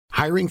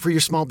Hiring for your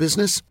small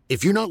business?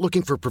 If you're not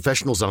looking for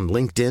professionals on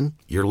LinkedIn,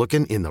 you're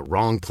looking in the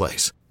wrong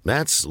place.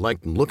 That's like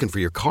looking for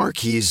your car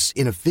keys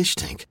in a fish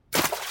tank.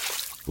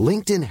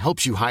 LinkedIn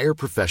helps you hire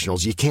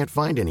professionals you can't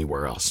find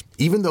anywhere else,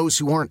 even those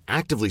who aren't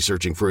actively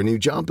searching for a new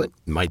job but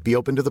might be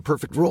open to the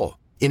perfect role.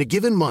 In a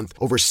given month,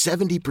 over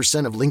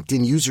 70% of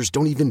LinkedIn users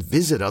don't even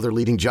visit other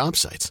leading job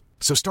sites.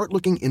 So start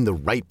looking in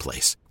the right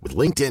place. With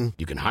LinkedIn,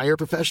 you can hire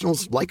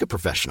professionals like a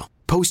professional.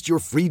 Post your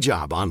free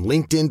job on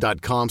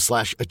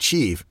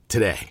linkedin.com/achieve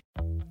today.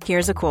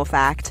 Here's a cool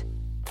fact.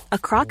 A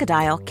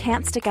crocodile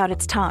can't stick out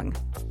its tongue.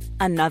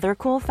 Another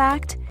cool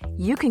fact,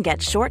 you can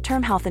get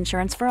short-term health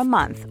insurance for a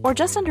month or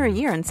just under a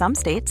year in some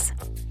states.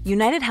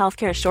 United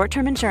Healthcare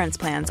short-term insurance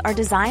plans are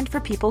designed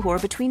for people who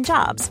are between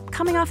jobs,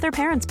 coming off their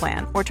parents'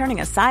 plan, or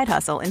turning a side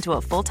hustle into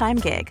a full-time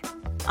gig.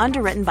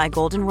 Underwritten by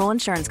Golden Rule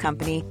Insurance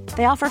Company,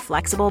 they offer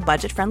flexible,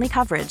 budget-friendly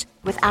coverage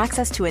with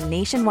access to a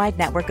nationwide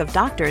network of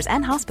doctors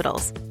and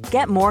hospitals.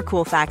 Get more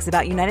cool facts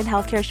about United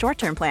Healthcare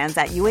short-term plans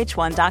at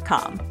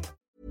uh1.com.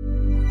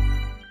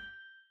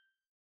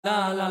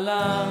 La la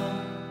la.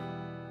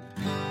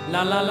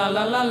 La la la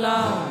la la la.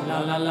 La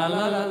la la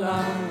la la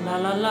la. La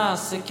la la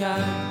sekar.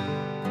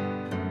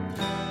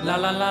 La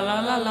la la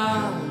la la la.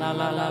 La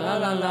la la la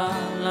la la.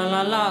 La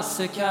la la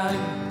sekar.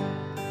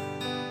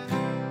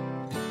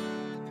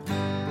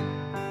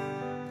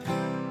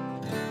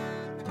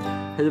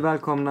 Hej och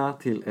välkomna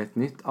till ett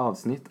nytt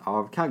avsnitt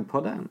av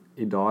Kaggpodden.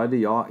 Idag är det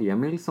jag,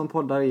 Emil, som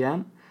poddar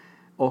igen.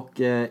 Och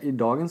i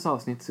dagens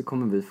avsnitt så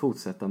kommer vi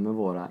fortsätta med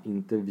våra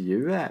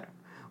intervjuer.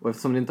 Och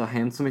eftersom det inte har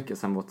hänt så mycket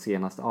sedan vårt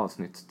senaste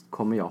avsnitt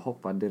kommer jag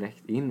hoppa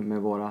direkt in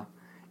med våra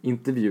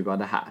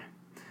intervjuade här.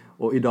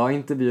 Och idag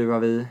intervjuar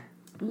vi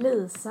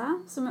Lisa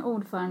som är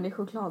ordförande i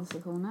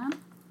chokladsektionen.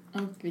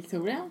 Och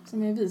Victoria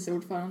som är vice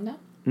ordförande.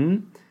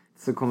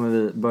 Så kommer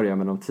vi börja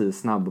med de 10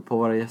 snabba på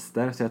våra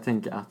gäster. Så jag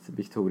tänker att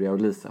Victoria och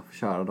Lisa får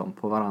köra dem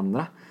på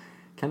varandra.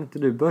 Kan inte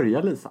du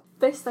börja, Lisa?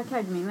 Bästa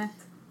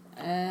kaggminnet?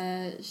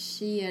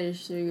 Cheer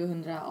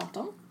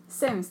 2018.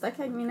 Sämsta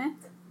kaggminnet?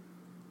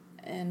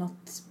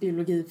 Något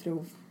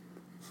biologiprov.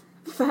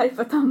 Färg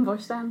på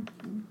tandborsten?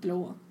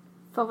 Blå.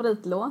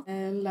 Favoritlåt?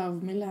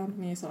 Love Me Land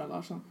med Sara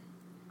Larsson.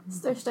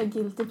 Största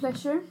guilty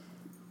pleasure?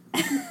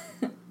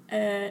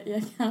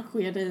 Jag kan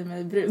skeda i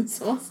mig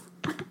brunsås.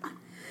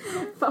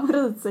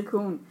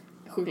 Favoritsektion?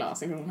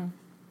 Chokladsektionen.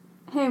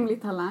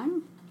 Hemlig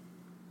talang?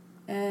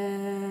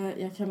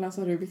 Jag kan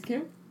läsa Rubiks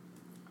kub.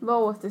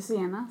 Vad åt du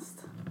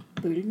senast?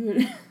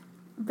 Bulgur.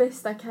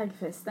 Bästa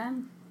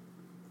kaggfesten?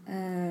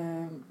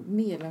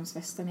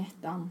 Medlemsfesten i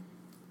ettan.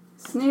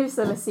 Snus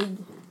eller cigg?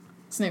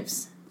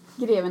 Snus.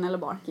 Greven eller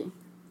Barky?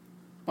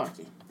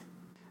 Barky.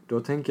 Då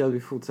tänker jag att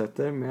vi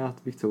fortsätter med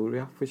att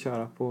Victoria får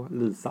köra på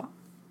Lisa.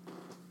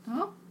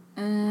 Ja.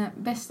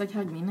 Bästa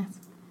kaggminnet.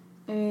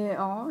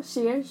 Ja,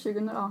 Cheer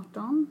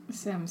 2018.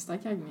 Sämsta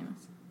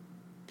kaggminnet.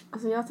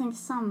 Alltså jag tänker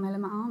samhälle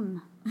med Ann.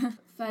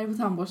 Färg på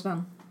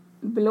tandborsten.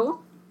 Blå.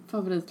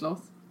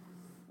 Favoritlåt.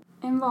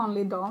 En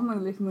vanlig dag med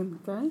Ulrik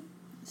Munter.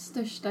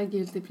 Största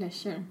guilty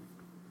pleasure.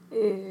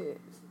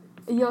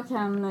 Jag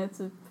kan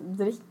typ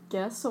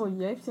dricka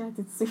soja efter jag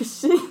ätit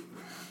sushi.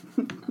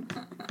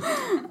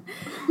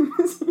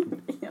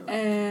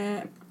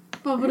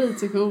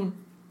 Favoritsektion.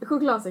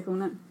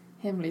 Chokladsektionen.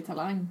 Hemlig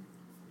talang.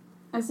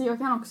 Alltså jag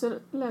kan också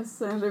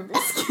läsa en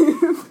Rubiks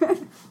kub.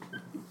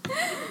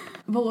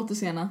 Vad åt du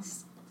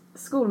senast?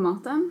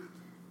 Skolmaten.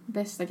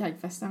 Bästa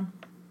kaggfesten.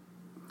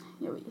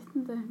 Jag vet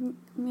inte.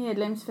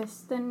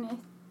 Medlemsfesten i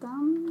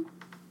ettan.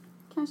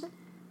 Kanske.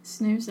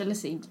 Snus eller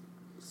cigg.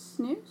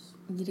 Snus.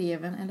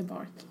 Greven eller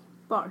Barky.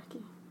 Barky.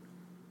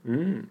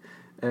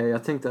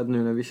 Jag tänkte att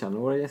nu när vi känner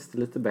våra gäster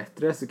lite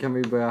bättre så kan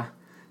vi börja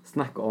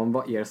snacka om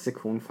vad er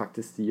sektion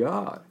faktiskt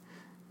gör.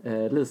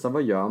 Lisa,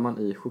 vad gör man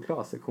i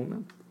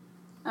chokladsektionen?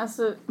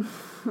 Alltså,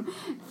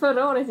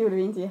 förra året gjorde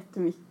vi inte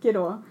jättemycket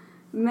då.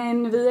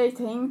 Men vi har ju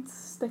tänkt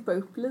steppa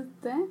upp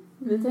lite.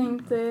 Vi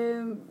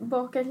tänkte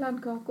baka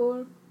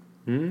kladdkakor.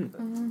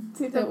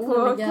 Titta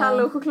på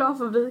Kalle och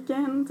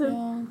chokladfabriken. Typ.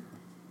 Ja.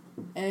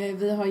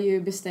 Vi har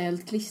ju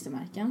beställt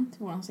klistermärken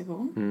till vår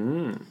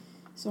sektion.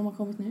 Som har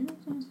kommit nu.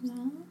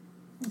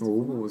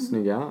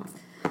 Snygga.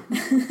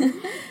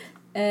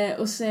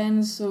 Och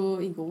sen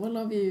så igår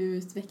la vi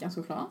ut veckans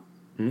choklad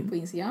på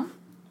Instagram.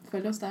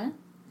 Följ oss där.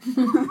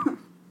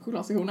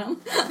 Chokladsektionen.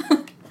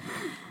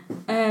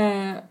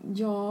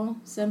 Ja,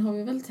 sen har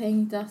vi väl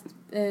tänkt att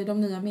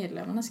de nya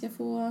medlemmarna ska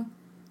få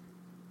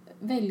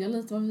välja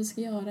lite vad vi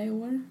ska göra i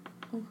år.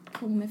 Och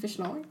komma med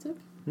förslag typ.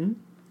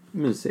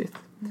 Mysigt.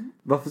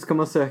 Varför ska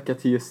man söka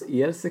till just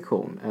er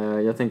sektion?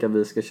 Jag tänker att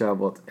vi ska köra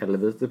vårt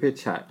elevator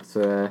pitch här. Så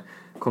jag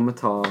kommer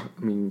ta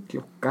min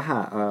klocka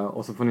här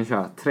och så får ni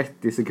köra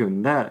 30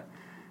 sekunder.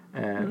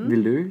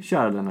 Vill du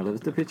köra den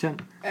elevator pitchen?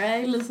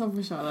 Nej, Lisa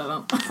får köra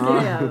den. Ska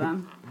jag göra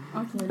den?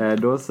 Okay.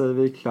 Då säger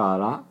vi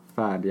klara,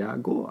 färdiga,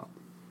 gå.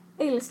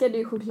 Älskar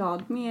du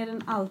choklad mer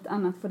än allt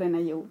annat på denna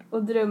jord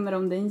och drömmer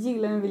om den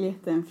gyllene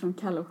biljetten från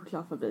Kalle och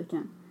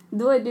chokladfabriken?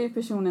 Då är du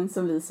personen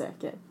som vi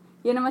söker.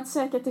 Genom att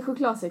söka till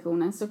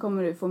chokladsektionen så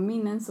kommer du få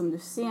minnen som du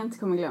sent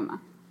kommer glömma.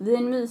 Vi är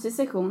en mysig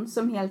sektion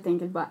som helt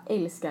enkelt bara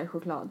älskar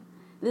choklad.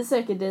 Vi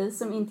söker dig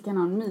som inte kan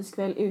ha en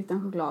myskväll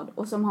utan choklad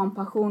och som har en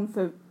passion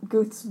för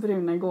Guds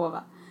bruna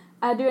gåva.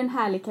 Är du en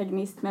härlig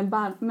kagnist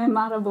med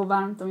Marabou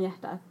varmt om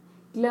hjärtat?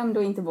 Glöm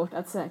då inte bort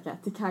att söka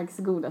till Kags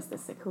godaste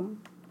sektion.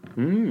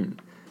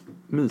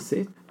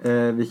 Mysigt.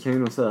 Vi kan ju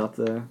nog säga att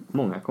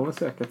många kommer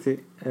söka till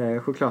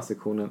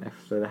chokladsektionen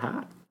efter det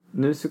här.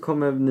 Nu så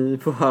kommer ni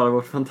få höra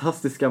vårt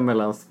fantastiska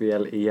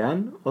mellanspel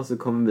igen. Och så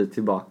kommer vi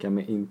tillbaka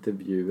med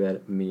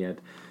intervjuer med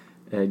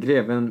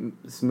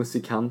Grevens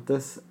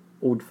musikantes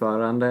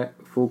ordförande,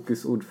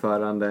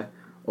 Fokus-ordförande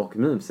och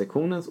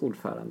mimsektionens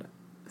ordförande.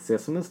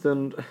 Ses om en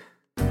stund.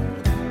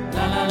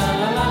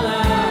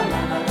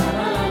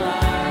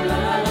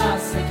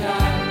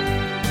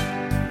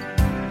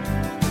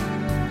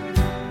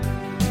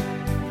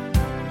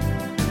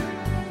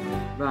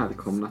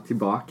 Välkomna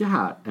tillbaka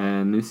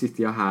här. Nu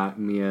sitter jag här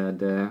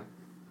med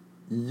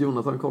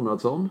Jonathan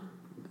Konradsson,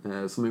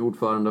 som är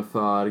ordförande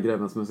för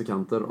Grevens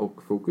musikanter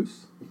och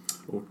Fokus.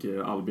 Och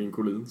Albin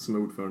Collin, som är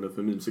ordförande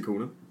för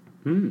mimsektionen.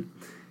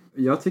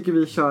 Jag tycker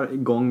vi kör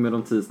igång med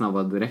de 10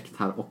 snabba direkt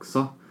här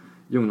också.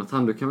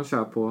 Jonathan, du kan väl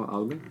köra på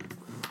Albin?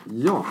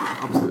 Ja,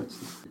 absolut.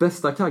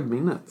 Bästa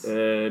kaggminnet?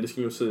 Det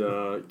skulle jag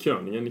säga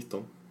Köningen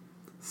 19.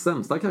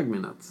 Sämsta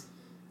kaggminnet?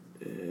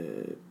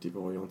 Det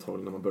var ju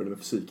antagligen när man började med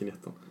fysiken i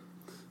 1.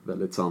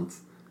 Väldigt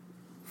sant.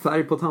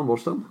 Färg på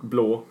tandborsten?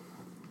 Blå.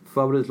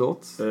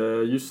 Favoritlåt?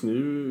 Just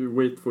nu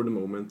Wait for the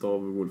Moment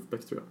av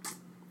Wolfpack, tror jag.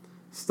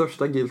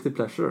 Största guilty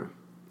pleasure?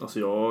 Alltså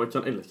jag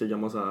kan älska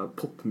gammal så här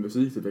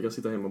popmusik. Typ. Jag kan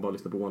sitta hemma och bara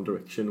lyssna på One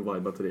Direction och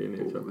viba till det in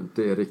i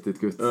Det är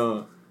riktigt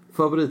gött.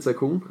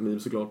 Favoritsektion? Meme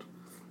såklart.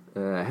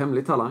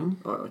 Hemlig talang?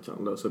 Ja, jag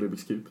kan lösa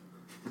Rubiks kub.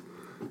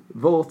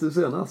 Vad åt du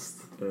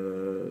senast?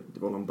 Det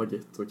var någon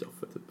baguette och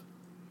kaffe typ.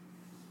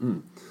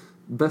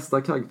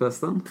 Bästa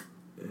kaggfesten?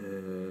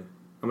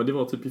 Ja, men det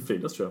var typ i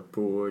fredags, tror jag,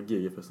 på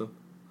GG-festen.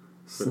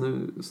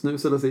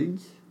 Snus eller cigg?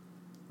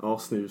 Ja,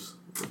 snus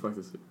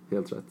faktiskt.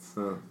 Helt rätt.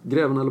 Ja.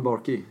 Greven eller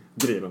Barky?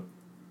 Greven.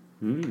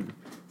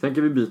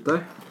 Tänker vi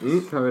byter.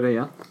 Kör vi det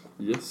igen.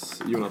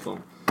 Yes, Jonathan.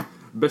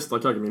 Bästa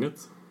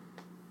kaggminnet?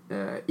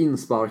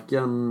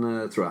 Insparken,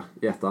 tror jag,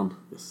 i 1.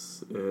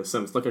 Yes.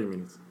 Sämsta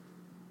kaggminnet?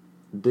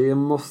 Det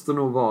måste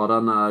nog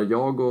vara när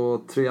jag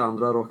och 3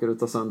 andra råkade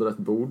ta sönder ett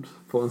bord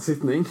på en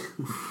sittning.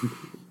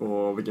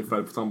 Och vilken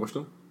färg på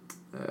tandborsten?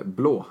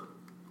 Blå.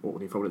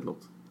 Din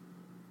favoritlåt?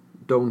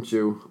 Don't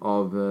You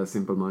av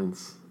Simple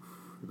Minds.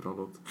 Bra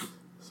låt.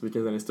 Så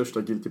vilken är din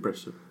största guilty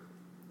pleasure?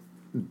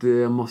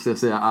 Det måste jag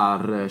säga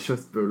är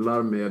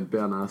köttbullar med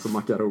bearnaise och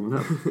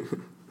makaroner.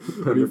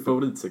 Vad är din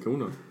favoritsektion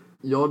då?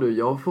 Ja du,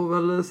 jag får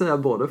väl säga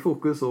både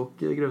Fokus och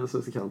Grevens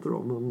musikanter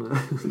då. Men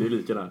så det är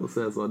lika där?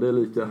 Säga så, det är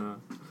lika.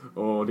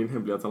 Ja. Och din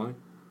hemliga talang?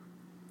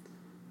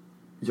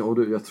 Ja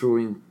du, jag tror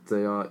inte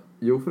jag...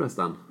 Jo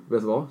förresten,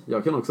 vet du vad?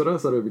 Jag kan också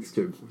lösa Rubiks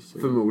kub.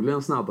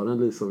 Förmodligen snabbare än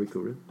Lisa och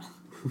Victoria.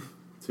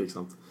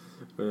 Tveksamt.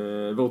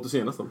 Vad åt du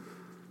senast då?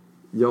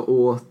 Jag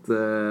åt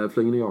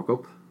Flygande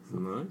Jakob.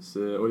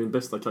 Nice. Och din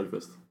bästa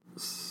kaggfest?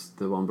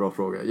 Det var en bra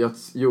fråga.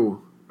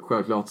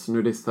 Självklart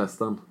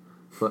nudistfesten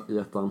i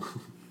 1.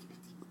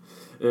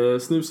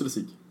 Snus eller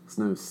cigg?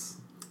 Snus.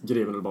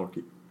 Greven eller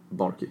Barky?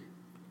 Barky.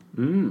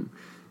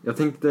 Jag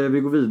tänkte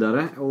vi går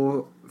vidare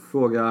och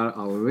frågar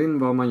Alvin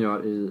vad man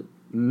gör i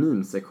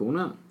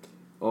mimsektionen.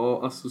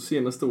 Ja, alltså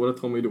senaste året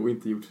har man ju då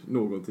inte gjort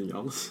någonting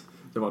alls.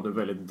 Det var en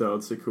väldigt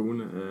död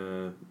sektion.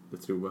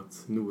 Jag tror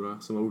att Nora,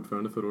 som var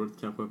ordförande förra året,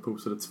 kanske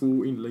postade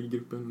 2 inlägg i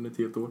gruppen under ett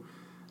helt år.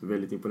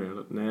 Väldigt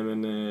imponerande. Nej,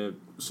 men,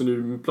 så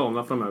nu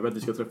planerna framöver att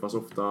vi ska träffas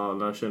ofta,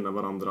 lära känna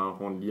varandra,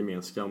 ha en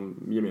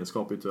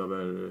gemenskap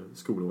utöver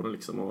skolåren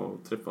liksom,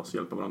 och träffas och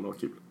hjälpa varandra och ha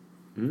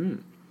kul.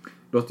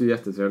 Låter ju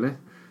jättetrevligt.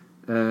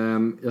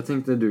 Jag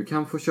tänkte du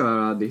kan få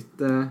köra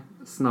ditt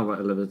snabba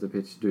elevator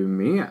pitch du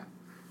med.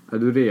 Är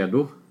du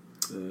redo?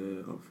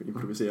 För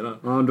improvisera.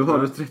 Ja, då har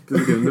du 30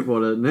 sekunder på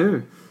dig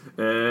nu.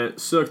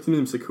 Sök till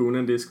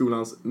mimsektionen, det är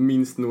skolans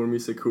minst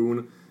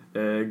normie-sektion.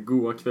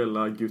 Goa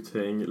kvällar, gott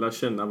häng, lär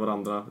känna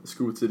varandra.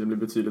 Skoltiden blir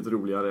betydligt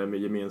roligare med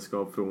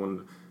gemenskap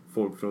från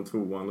folk från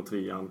 2:an och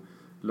 3:an.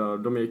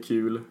 De är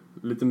kul,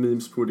 lite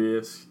memes på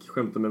det,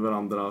 skämta med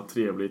varandra,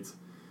 trevligt.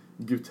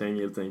 Gott häng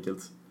helt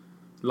enkelt.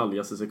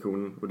 Lalligaste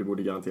sektionen, och det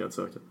borde garanterat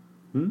söka.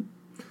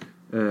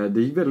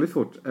 Det gick väldigt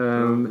fort.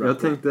 Jag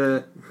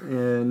tänkte,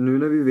 nu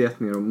när vi vet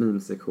mer om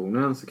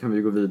meme-sektionen så kan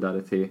vi gå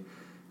vidare till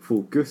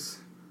Fokus.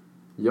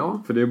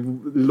 Ja. För det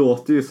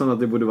låter ju som att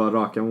det borde vara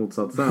raka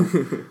motsatsen.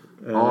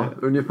 Ja,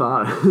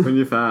 ungefär.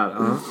 Ungefär,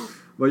 ja.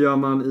 Vad gör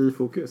man i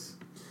Fokus?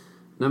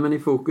 Nej, men i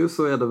Fokus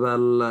så är det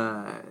väl...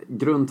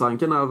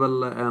 grundtanken är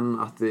väl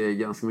att det är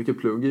ganska mycket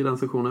plugg i den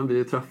sektionen.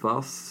 Vi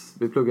träffas,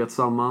 vi pluggar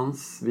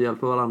tillsammans, vi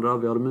hjälper varandra,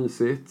 vi har det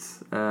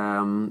mysigt.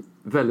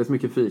 Väldigt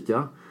mycket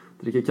fika,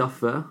 dricker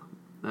kaffe.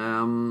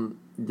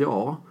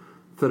 Ja,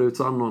 förut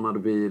så anordnade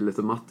vi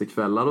lite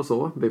mattekvällar och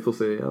så. Vi får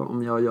se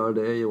om jag gör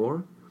det i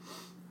år.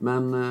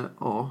 Men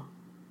ja,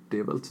 det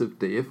är väl typ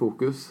det i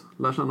Fokus.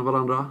 Lär känna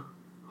varandra,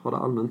 ha det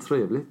allmänt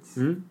trevligt.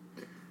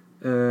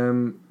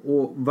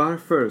 Och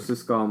varför så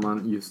ska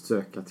man just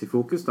söka till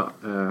Fokus då?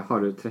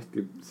 Har du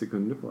 30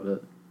 sekunder på dig?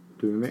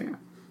 Du är med?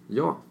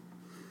 Ja.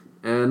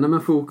 Nej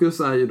men Fokus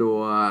är ju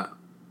då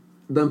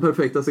den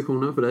perfekta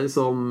sektionen för dig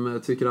som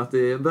tycker att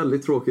det är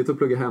väldigt tråkigt att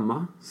plugga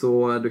hemma.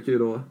 Så du kan ju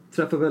då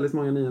träffa väldigt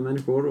många nya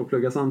människor och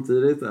plugga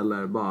samtidigt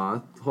eller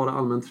bara ha det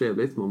allmänt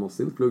trevligt. Man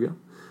måste inte plugga.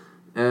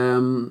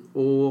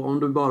 Och om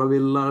du bara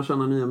vill lära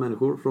känna nya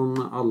människor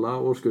från alla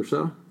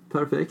årskurser,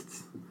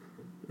 perfekt.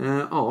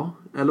 Ja,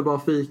 eller bara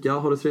fika,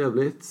 ha det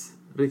trevligt.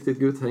 Riktigt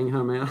gott häng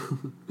här med.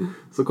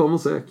 Så kom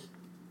och sök.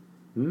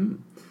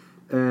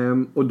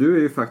 Och du är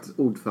ju faktiskt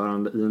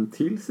ordförande i en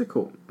till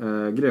sektion,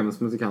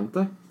 Grevens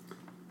musikanter.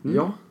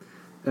 Ja.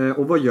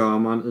 Och vad gör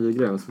man i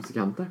Grevens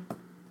musikanter?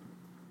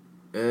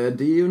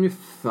 Det är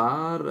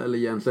ungefär, eller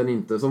egentligen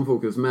inte som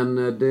Fokus, men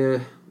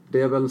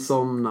det är väl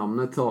som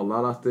namnet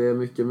talar att det är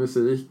mycket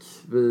musik.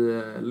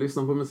 Vi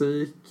lyssnar på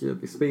musik,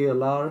 vi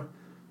spelar.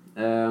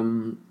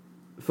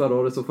 Förra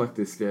året så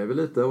faktiskt skrev vi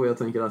lite och jag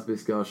tänker att vi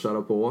ska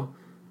köra på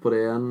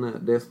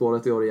det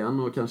spåret i år igen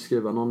och kanske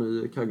skriva någon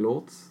ny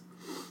kagglåt.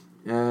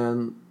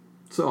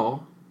 Så ja,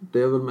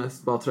 det är väl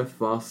mest bara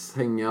träffas,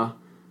 hänga,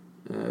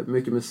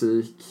 mycket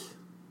musik.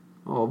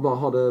 Ja, bara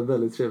ha det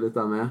väldigt trevligt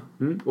där med.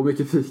 Och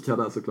mycket fika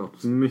där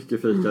såklart.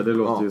 Mycket fika, det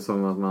låter ju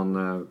som att man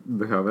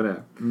behöver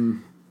det.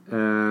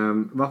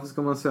 Varför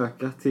ska man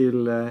söka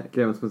till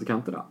Grevens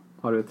musikanter då?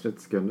 Har du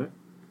 30 sekunder?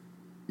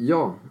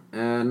 Ja,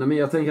 men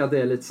jag tänker att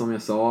det är lite som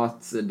jag sa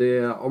att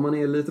om man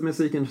är lite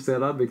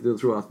musikintresserad, vilket jag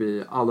tror att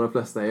vi allra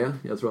flesta är,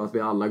 jag tror att vi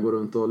alla går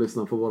runt och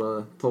lyssnar på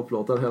våra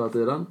topplåtar hela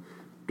tiden,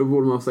 då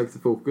borde man söka till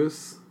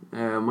Fokus.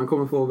 Man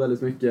kommer få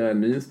väldigt mycket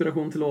ny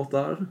inspiration till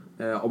låtar.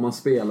 Om man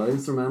spelar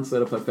instrument så är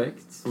det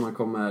perfekt, så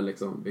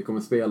vi kommer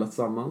spela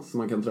tillsammans så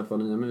man kan träffa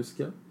nya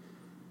musiker.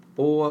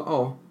 Och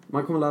ja,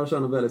 man kommer lära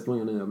känna väldigt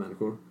många nya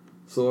människor.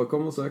 Så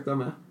kom och sök där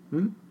med.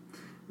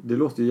 Det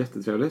låter ju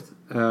jättetrevligt.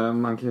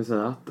 Man kan ju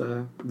säga att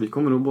vi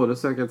kommer nog både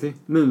söka till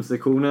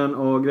mimsektionen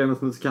och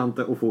Grevens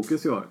musikanter och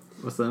Fokus i år.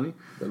 Vad säger ni?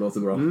 Det låter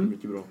bra.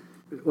 Mycket bra.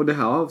 Och det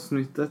här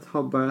avsnittet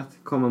har börjat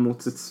komma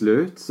mot sitt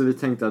slut, så vi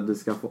tänkte att vi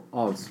ska få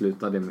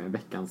avsluta det med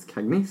veckans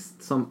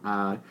kagnist som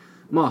är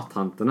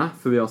mattanterna,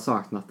 för vi har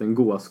saknat den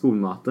goda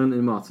skolmaten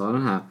i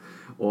matsalen här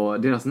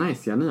och deras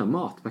najsiga nya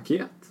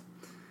matpaket.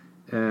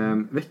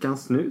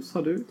 Veckans snus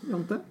har du,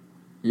 Jonte?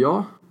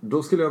 Ja,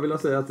 då skulle jag vilja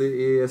säga att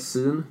det är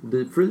Syn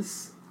Deep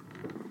Freeze.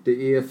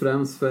 Det är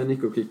främst för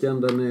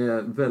nikokicken. Den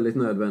är väldigt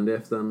nödvändig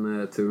efter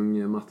en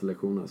tung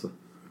mattelektion alltså.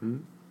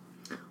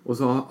 Och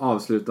så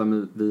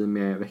avslutar vi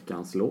med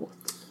veckans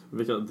låt.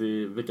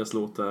 Veckans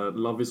låt är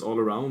Love is all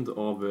around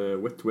av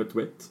Wet Wet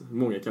Wet.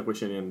 Många kanske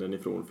känner igen den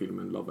ifrån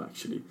filmen Love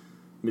Actually.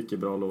 Mycket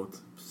bra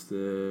låt.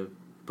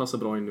 Passar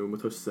bra in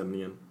mot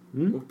höststämningen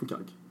och på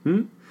kagg.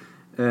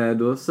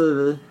 Då säger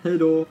vi hej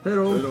då. Hej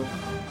då.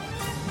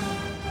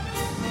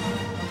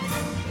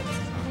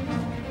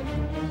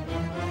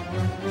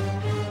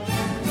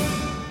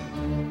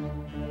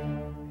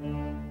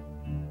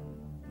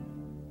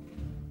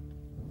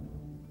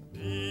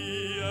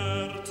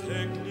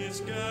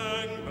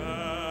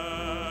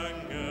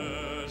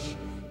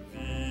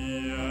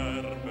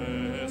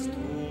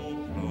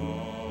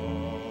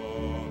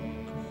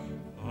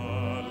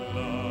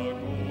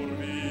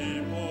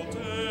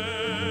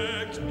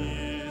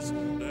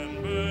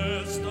 Den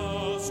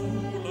bästa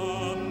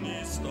skolan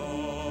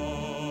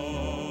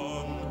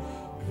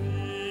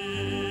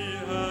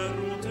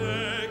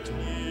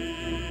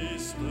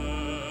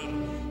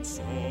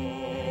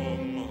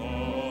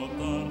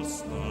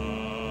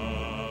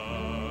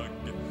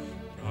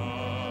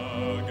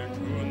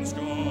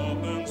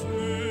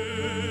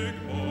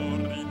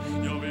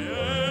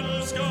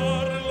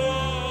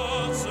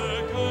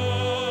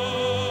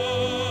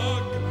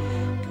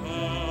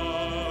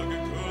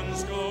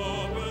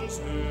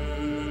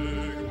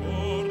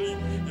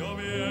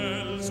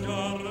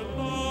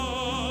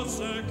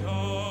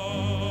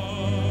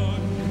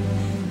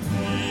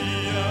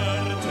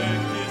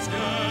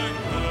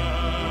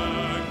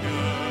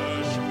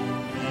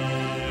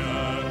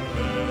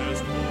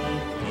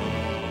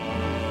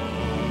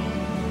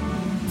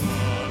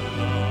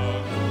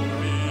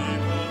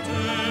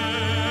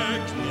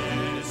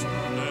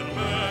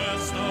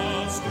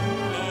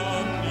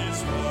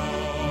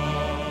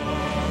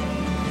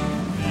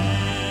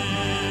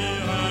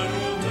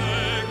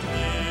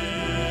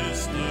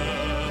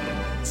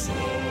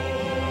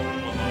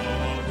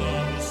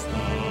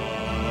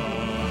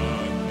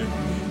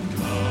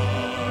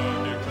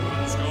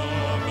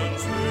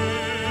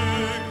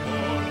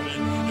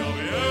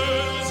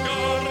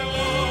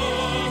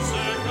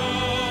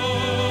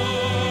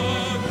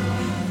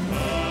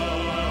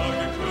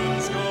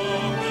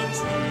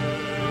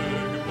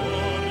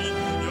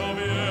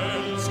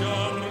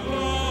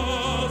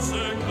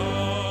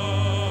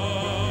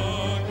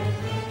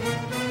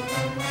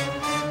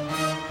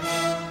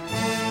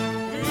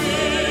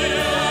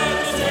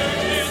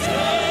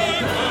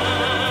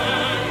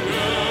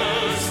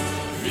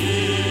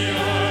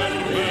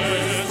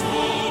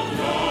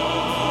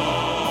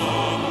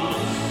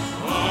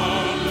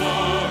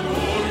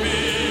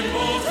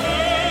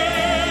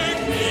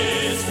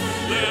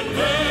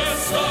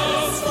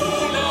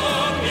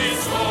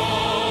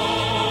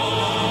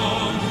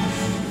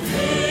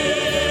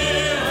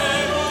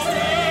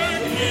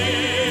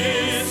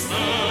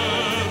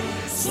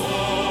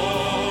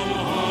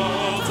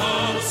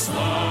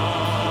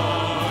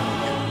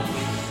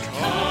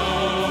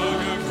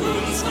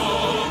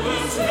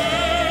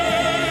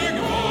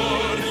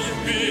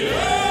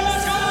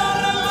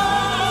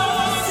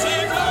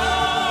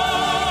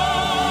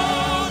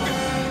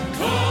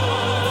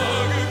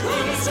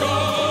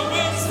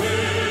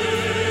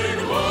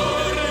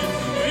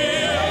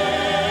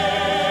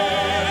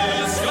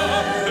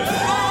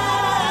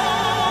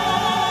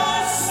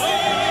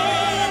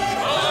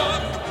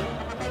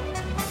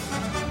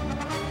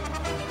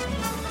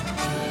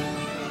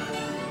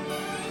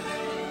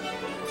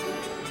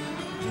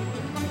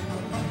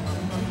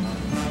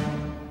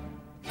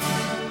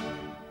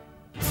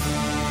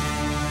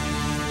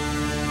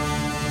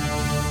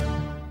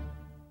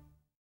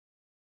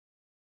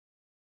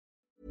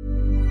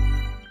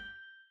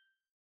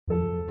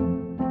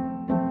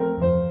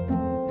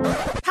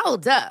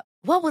Hold up.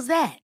 What was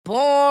that?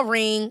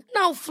 Boring.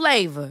 No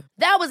flavor.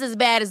 That was as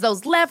bad as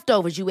those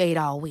leftovers you ate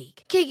all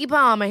week. Keke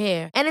Palmer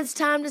here, and it's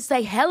time to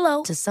say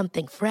hello to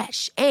something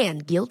fresh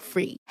and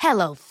guilt-free.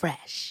 Hello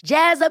Fresh.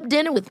 Jazz up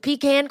dinner with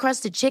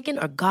pecan-crusted chicken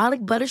or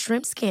garlic butter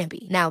shrimp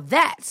scampi. Now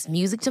that's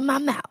music to my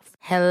mouth.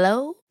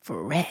 Hello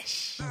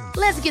Fresh.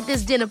 Let's get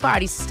this dinner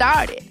party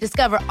started.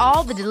 Discover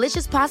all the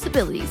delicious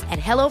possibilities at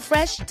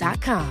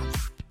hellofresh.com.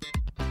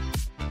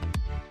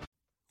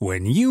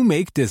 When you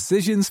make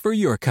decisions for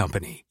your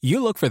company,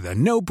 you look for the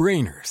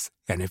no-brainers.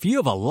 And if you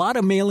have a lot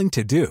of mailing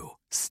to do,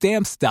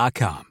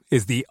 Stamps.com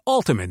is the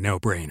ultimate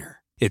no-brainer.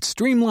 It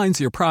streamlines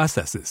your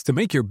processes to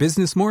make your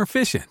business more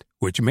efficient,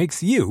 which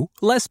makes you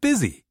less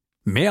busy.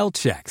 Mail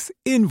checks,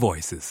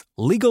 invoices,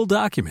 legal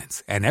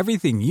documents, and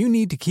everything you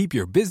need to keep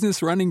your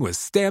business running with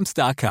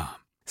Stamps.com.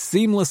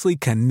 Seamlessly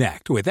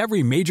connect with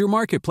every major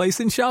marketplace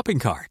and shopping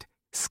cart.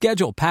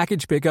 Schedule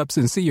package pickups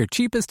and see your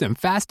cheapest and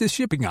fastest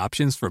shipping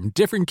options from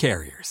different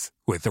carriers,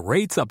 with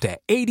rates up to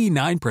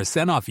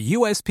 89% off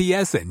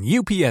USPS and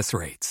UPS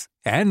rates.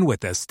 And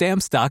with the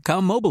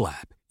Stamps.com mobile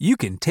app, you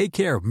can take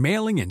care of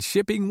mailing and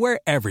shipping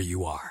wherever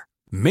you are.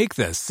 Make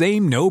the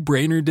same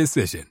no-brainer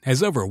decision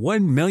as over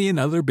 1 million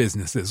other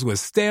businesses with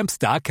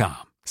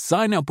Stamps.com.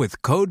 Sign up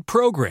with code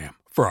PROGRAM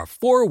for a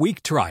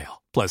 4-week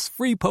trial, plus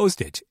free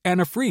postage and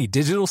a free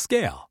digital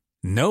scale.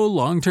 No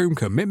long-term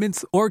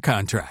commitments or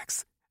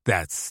contracts.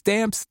 That's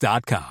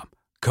Stamps.com.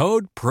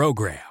 Code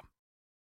PROGRAM.